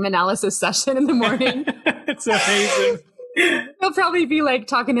mini dream analysis session in the morning. It's amazing. They'll probably be like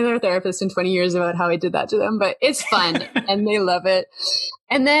talking to their therapist in 20 years about how I did that to them, but it's fun and they love it.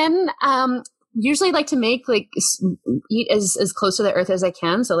 And then, usually like to make eat as close to the earth as I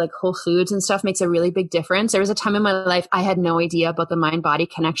can. So like whole foods and stuff makes a really big difference. There was a time in my life I had no idea about the mind body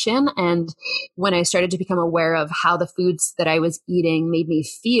connection. And when I started to become aware of how the foods that I was eating made me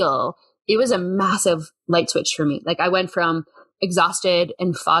feel, it was a massive light switch for me. Like I went from exhausted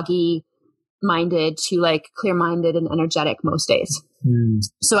and foggy minded to like clear minded and energetic most days.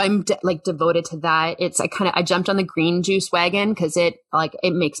 So I'm devoted to that. I jumped on the green juice wagon because it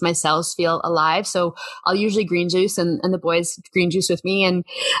makes my cells feel alive. So I'll usually green juice and the boys green juice with me. And,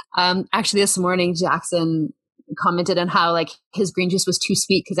 actually this morning, Jackson commented on how like his green juice was too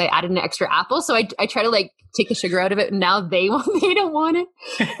sweet because I added an extra apple. So I try to like take the sugar out of it and now they don't want it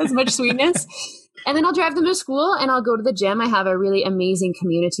as much sweetness. And then I'll drive them to school and I'll go to the gym. I have a really amazing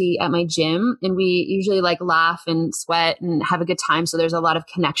community at my gym and we usually like laugh and sweat and have a good time. So there's a lot of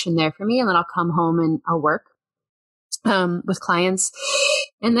connection there for me. And then I'll come home and I'll work with clients.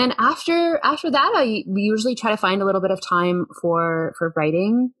 And then after that, we usually try to find a little bit of time for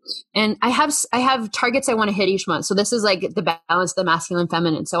writing. And I have targets I want to hit each month. So this is like the balance, the masculine,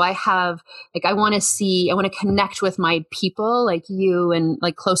 feminine. So I have I want to connect with my people like you and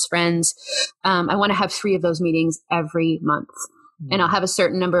like close friends. I want to have 3 of those meetings every month. And I'll have a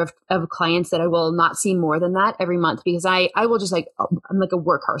certain number of clients that I will not see more than that every month because I will just I'm like a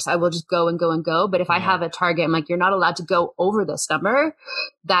workhorse. I will just go and go and go. But if I have a target, I'm like, you're not allowed to go over this number.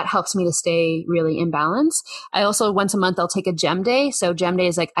 That helps me to stay really in balance. I also, once a month, I'll take a gem day. So gem day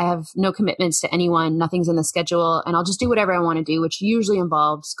is like, I have no commitments to anyone. Nothing's in the schedule and I'll just do whatever I want to do, which usually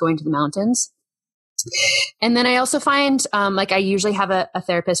involves going to the mountains. And then I also find, I usually have a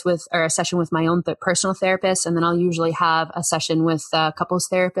therapist or a session with my own personal therapist. And then I'll usually have a session with a couples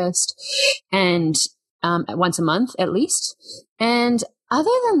therapist and, once a month at least. And Other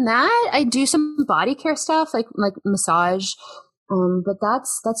than that, I do some body care stuff like massage. But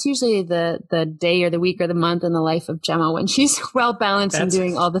that's usually the day or the week or the month in the life of Gemma when she's well balanced and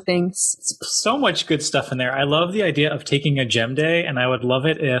doing all the things. So much good stuff in there. I love the idea of taking a gem day, and I would love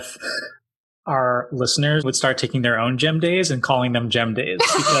it if our listeners would start taking their own gem days and calling them gem days.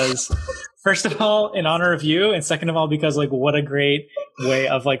 Because first of all, in honor of you, and second of all, because like what a great way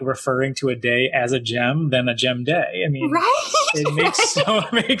of like referring to a day as a gem than a gem day. I mean, right?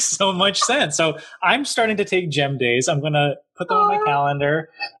 It makes so much sense. So I'm starting to take gem days. I'm going to put them on my calendar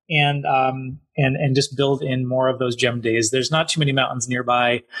and just build in more of those gem days. There's not too many mountains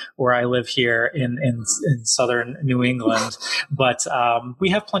nearby where I live here in southern New England, but we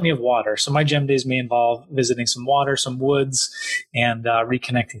have plenty of water. So my gem days may involve visiting some water, some woods, and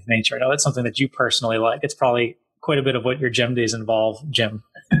reconnecting with nature. I know that's something that you personally like. It's probably quite a bit of what your gem days involve, Jim.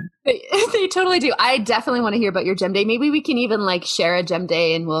 They totally do. I definitely want to hear about your gem day. Maybe we can even like share a gem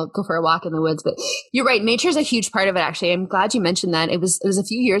day and we'll go for a walk in the woods. But you're right. Nature is a huge part of it, actually. I'm glad you mentioned that. It was a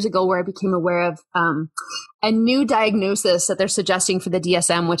few years ago where I became aware of a new diagnosis that they're suggesting for the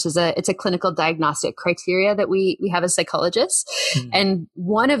DSM, which is it's a clinical diagnostic criteria that we have as psychologists. Mm. And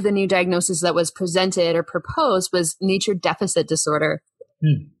one of the new diagnoses that was presented or proposed was nature deficit disorder.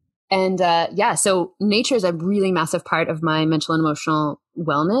 Mm. And so nature is a really massive part of my mental and emotional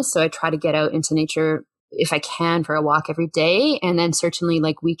wellness. So I try to get out into nature if I can for a walk every day. And then certainly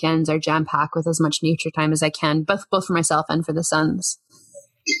like weekends are jam packed with as much nature time as I can, both for myself and for the sons.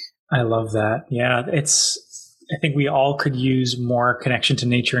 I love that. Yeah, I think we all could use more connection to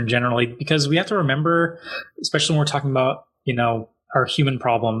nature in general, because we have to remember, especially when we're talking about, our human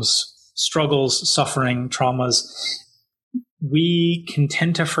problems, struggles, suffering, traumas, we can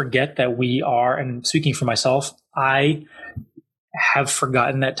tend to forget that we are, and speaking for myself, I have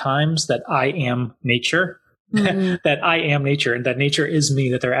forgotten at times that I am nature, that I am nature, and that nature is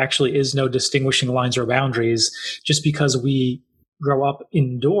me, that there actually is no distinguishing lines or boundaries just because we grow up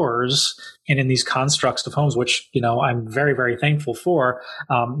indoors and in these constructs of homes, which, I'm very, very thankful for,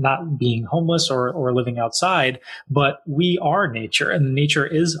 not being homeless or living outside, but we are nature and nature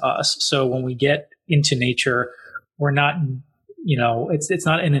is us. So when we get into nature, we're not, it's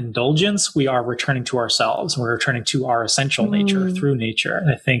not an indulgence. We are returning to ourselves. We're returning to our essential nature through nature.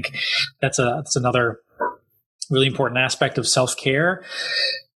 And I think that's another really important aspect of self-care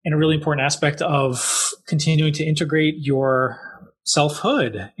and a really important aspect of continuing to integrate your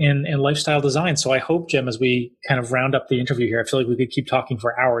selfhood in lifestyle design. So I hope, Jim, as we kind of round up the interview here, I feel like we could keep talking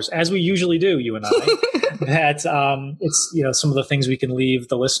for hours, as we usually do, you and I, that it's, some of the things we can leave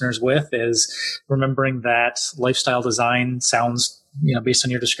the listeners with is remembering that lifestyle design sounds, based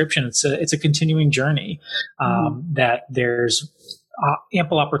on your description, it's a continuing journey, that there's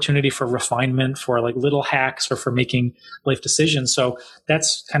ample opportunity for refinement, for like little hacks or for making life decisions. So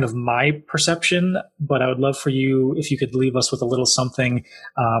that's kind of my perception, but I would love for you, if you could leave us with a little something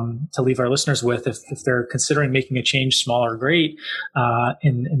to leave our listeners with, if they're considering making a change, small or great,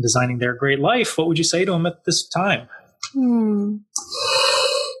 in designing their great life. What would you say to them at this time?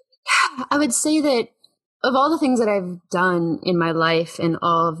 I would say that of all the things that I've done in my life and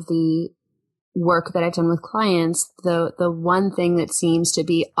all of the work that I've done with clients, the one thing that seems to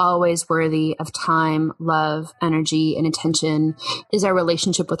be always worthy of time, love, energy, and attention is our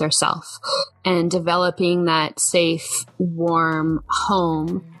relationship with ourselves, and developing that safe, warm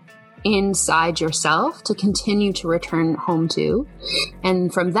home inside yourself to continue to return home to.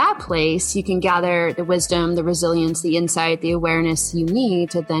 And from that place, you can gather the wisdom, the resilience, the insight, the awareness you need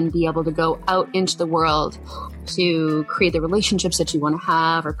to then be able to go out into the world to create the relationships that you want to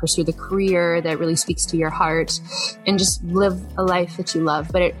have, or pursue the career that really speaks to your heart, and just live a life that you love.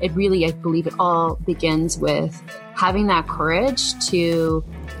 But it really, I believe it all begins with having that courage to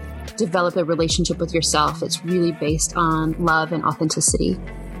develop a relationship with yourself. It's really based on love and authenticity.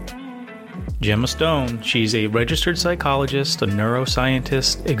 Gemma Stone. She's a registered psychologist, a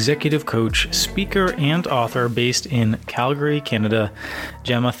neuroscientist, executive coach, speaker, and author based in Calgary, Canada.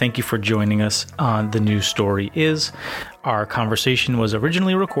 Gemma, thank you for joining us on The New Story Is. Our conversation was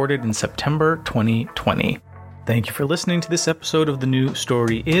originally recorded in September 2020. Thank you for listening to this episode of The New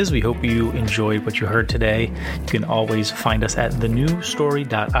Story Is. We hope you enjoyed what you heard today. You can always find us at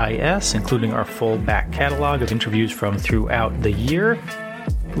thenewstory.is, including our full back catalog of interviews from throughout the year.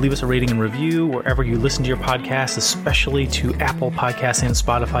 Leave us a rating and review wherever you listen to your podcast, especially to Apple Podcasts and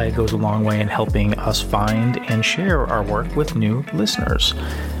Spotify. It goes a long way in helping us find and share our work with new listeners.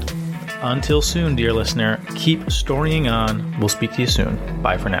 Until soon, dear listener, keep storying on. We'll speak to you soon.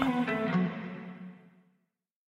 Bye for now.